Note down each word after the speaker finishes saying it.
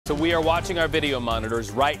So we are watching our video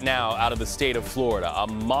monitors right now out of the state of Florida. A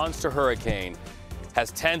monster hurricane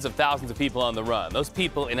has tens of thousands of people on the run. Those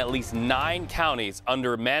people in at least 9 counties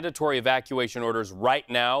under mandatory evacuation orders right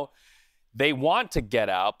now. They want to get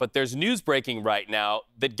out, but there's news breaking right now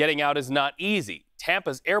that getting out is not easy.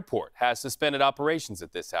 Tampa's airport has suspended operations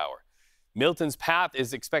at this hour. Milton's path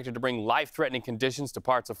is expected to bring life-threatening conditions to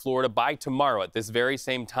parts of Florida by tomorrow at this very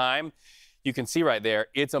same time. You can see right there,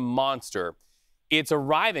 it's a monster. It's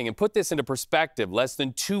arriving, and put this into perspective, less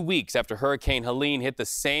than 2 weeks after Hurricane Helene hit the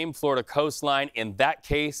same Florida coastline. In that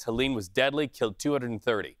case, Helene was deadly, killed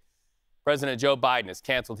 230. President Joe Biden has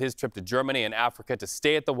canceled his trip to Germany and Africa to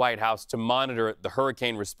stay at the White House to monitor the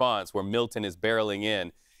hurricane response where Milton is barreling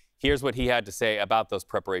in. Here's what he had to say about those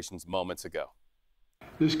preparations moments ago.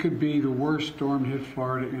 This could be the worst storm to hit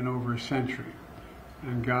Florida in over a century.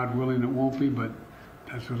 And God willing, it won't be, but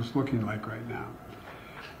that's what it's looking like right now.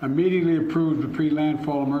 Immediately approved the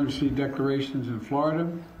pre-landfall emergency declarations in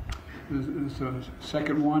Florida. It's the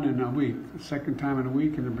second one in a week, the second time in a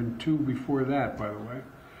week, and there have been 2 before that, by the way.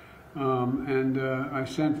 I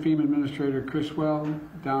sent FEMA Administrator Criswell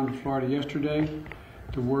down to Florida yesterday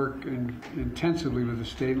to work intensively with the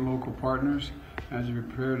state and local partners as we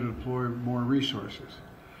prepare to deploy more resources.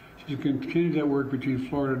 She's going to continue that work between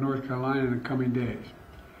Florida and North Carolina in the coming days.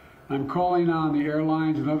 I'm calling on the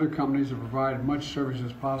airlines and other companies to provide as much service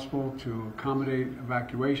as possible to accommodate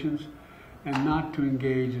evacuations and not to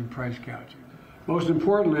engage in price gouging. Most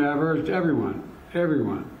importantly, I've urged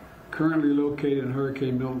everyone currently located in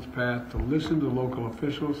Hurricane Milton's path to listen to local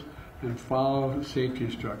officials and follow safety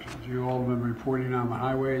instructions. You all have been reporting on the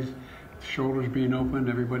highways, shoulders being opened,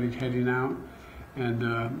 everybody's heading out. And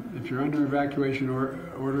if you're under evacuation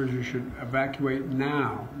orders, you should evacuate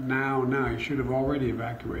now. You should have already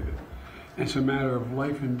evacuated. It's a matter of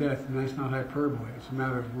life and death, and that's not hyperbole. It's a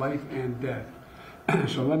matter of life and death.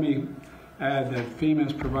 So let me add that FEMA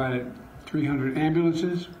has provided 300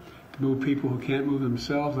 ambulances to move people who can't move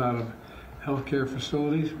themselves out of healthcare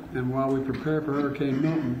facilities. And while we prepare for Hurricane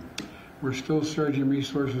Milton, we're still surging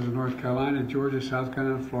resources in North Carolina, Georgia, South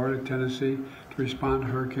Carolina, Florida, Tennessee to respond to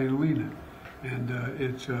Hurricane Helene. And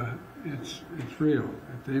it's real.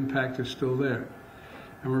 The impact is still there.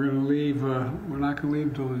 And we're going to leave, we're not going to leave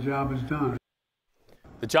until the job is done.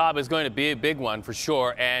 The job is going to be a big one for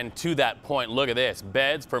sure. And to that point, look at this.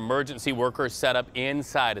 Beds for emergency workers set up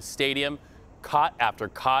inside a stadium, cot after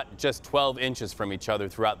cot, just 12 inches from each other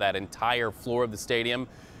throughout that entire floor of the stadium.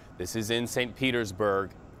 This is in St.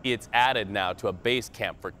 Petersburg. It's added now to a base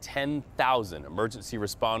camp for 10,000 emergency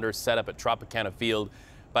responders set up at Tropicana Field.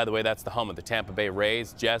 By the way, that's the home of the Tampa Bay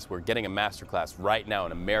Rays. Jess, we're getting a masterclass right now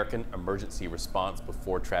in American emergency response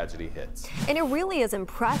before tragedy hits. And it really is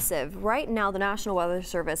impressive. Right now, the National Weather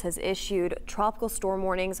Service has issued tropical storm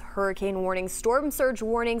warnings, hurricane warnings, storm surge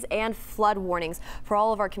warnings, and flood warnings for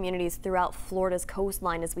all of our communities throughout Florida's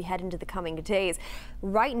coastline as we head into the coming days.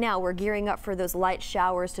 Right now, we're gearing up for those light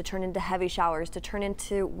showers to turn into heavy showers, to turn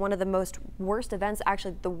into one of the worst events,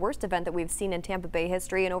 actually the worst event that we've seen in Tampa Bay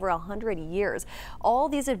history in over 100 years. All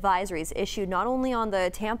these advisories issued not only on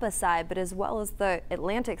the Tampa side, but as well as the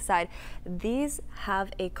Atlantic side. These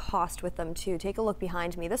have a cost with them too. Take a look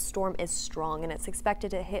behind me. This storm is strong and it's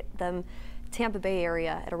expected to hit them Tampa Bay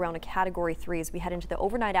area at around a Category 3 as we head into the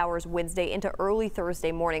overnight hours Wednesday into early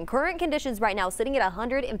Thursday morning. Current conditions right now sitting at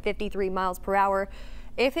 153 miles per hour.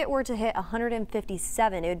 If it were to hit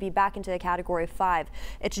 157, it would be back into a Category 5.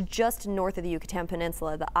 It's just north of the Yucatan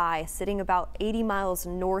Peninsula, the eye, sitting about 80 miles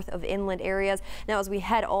north of inland areas. Now, as we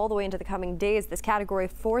head all the way into the coming days, this Category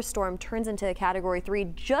 4 storm turns into a Category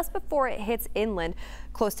 3 just before it hits inland,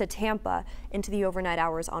 close to Tampa, into the overnight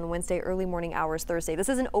hours on Wednesday, early morning hours Thursday. This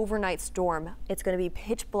is an overnight storm. It's going to be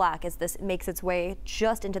pitch black as this makes its way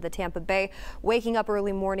just into the Tampa Bay. Waking up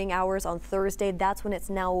early morning hours on Thursday, that's when it's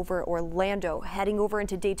now over Orlando, heading over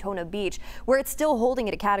into Daytona Beach, where it's still holding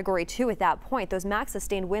at a Category 2 at that point. Those max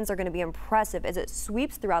sustained winds are going to be impressive as it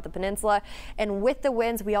sweeps throughout the peninsula. And with the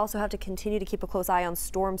winds, we also have to continue to keep a close eye on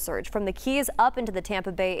storm surge. From the Keys up into the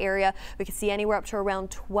Tampa Bay area, we can see anywhere up to around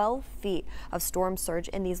 12 feet of storm surge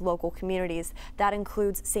in these local communities. That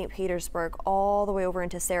includes St. Petersburg all the way over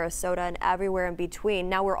into Sarasota and everywhere in between.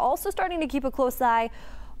 Now, we're also starting to keep a close eye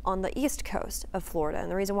on the east coast of Florida. And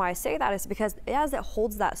the reason why I say that is because as it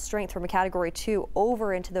holds that strength from a Category 2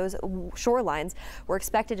 over into those shorelines, we're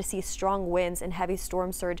expected to see strong winds and heavy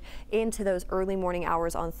storm surge into those early morning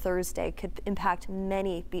hours on Thursday. Could impact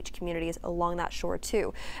many beach communities along that shore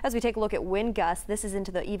too. As we take a look at wind gusts, this is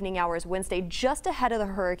into the evening hours Wednesday, just ahead of the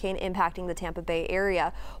hurricane impacting the Tampa Bay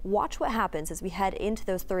area. Watch what happens as we head into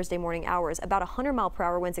those Thursday morning hours. About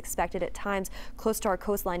 100-mile-per-hour winds expected at times close to our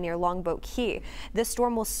coastline near Longboat Key. This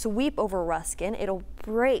storm will sweep over Ruskin. It'll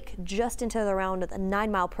break just into around the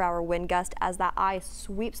 9-mile-per-hour wind gust as that eye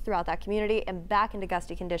sweeps throughout that community and back into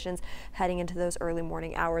gusty conditions heading into those early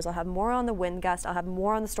morning hours. I'll have more on the wind gust. I'll have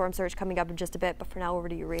more on the storm surge coming up in just a bit. But for now, over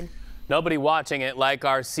to you, Reed. Nobody watching it like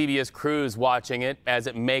our CBS crews watching it as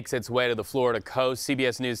it makes its way to the Florida coast.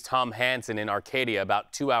 CBS News Tom Hanson in Arcadia,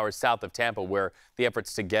 about 2 hours south of Tampa, where the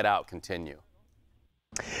efforts to get out continue.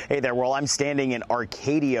 Hey there. Well, I'm standing in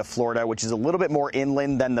Arcadia, Florida, which is a little bit more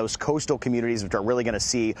inland than those coastal communities, which are really going to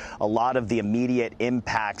see a lot of the immediate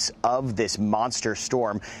impacts of this monster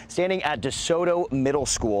storm. Standing at DeSoto Middle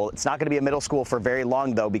School. It's not going to be a middle school for very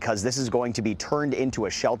long, though, because this is going to be turned into a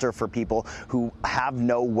shelter for people who have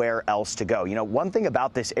nowhere else to go. You know, one thing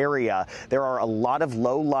about this area, there are a lot of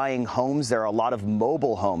low-lying homes. There are a lot of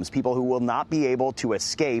mobile homes, people who will not be able to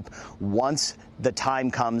escape once the time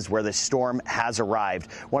comes where the storm has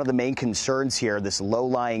arrived. One of the main concerns here, this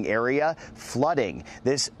low-lying area, flooding.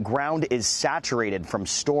 This ground is saturated from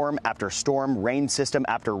storm after storm, rain system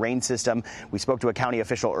after rain system. We spoke to a county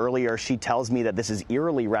official earlier. She tells me that this is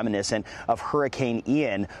eerily reminiscent of Hurricane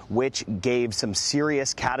Ian, which gave some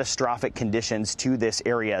serious catastrophic conditions to this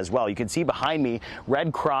area as well. You can see behind me,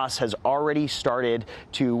 Red Cross has already started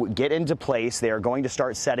to get into place. They are going to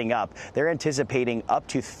start setting up. They're anticipating up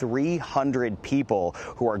to 300 people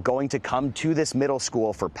who are going to come to this middle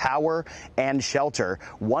school for power and shelter.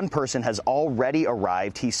 One person has already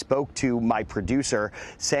arrived. He spoke to my producer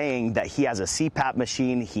saying that he has a CPAP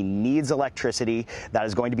machine. He needs electricity. That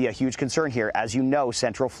is going to be a huge concern here. As you know,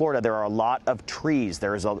 Central Florida, there are a lot of trees.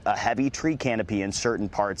 There is a heavy tree canopy in certain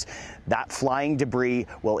parts. That flying debris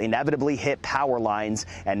will inevitably hit power lines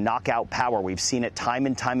and knock out power. We've seen it time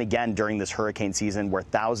and time again during this hurricane season where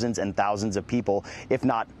thousands and thousands of people, if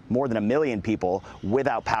not more than 1 million people,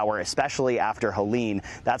 without power, especially after Helene.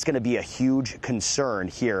 That's going to be a huge concern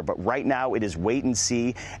here. But right now it is wait and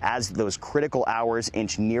see as those critical hours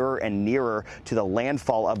inch nearer and nearer to the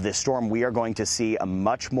landfall of this storm. We are going to see a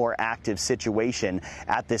much more active situation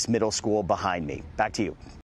at this middle school behind me. Back to you.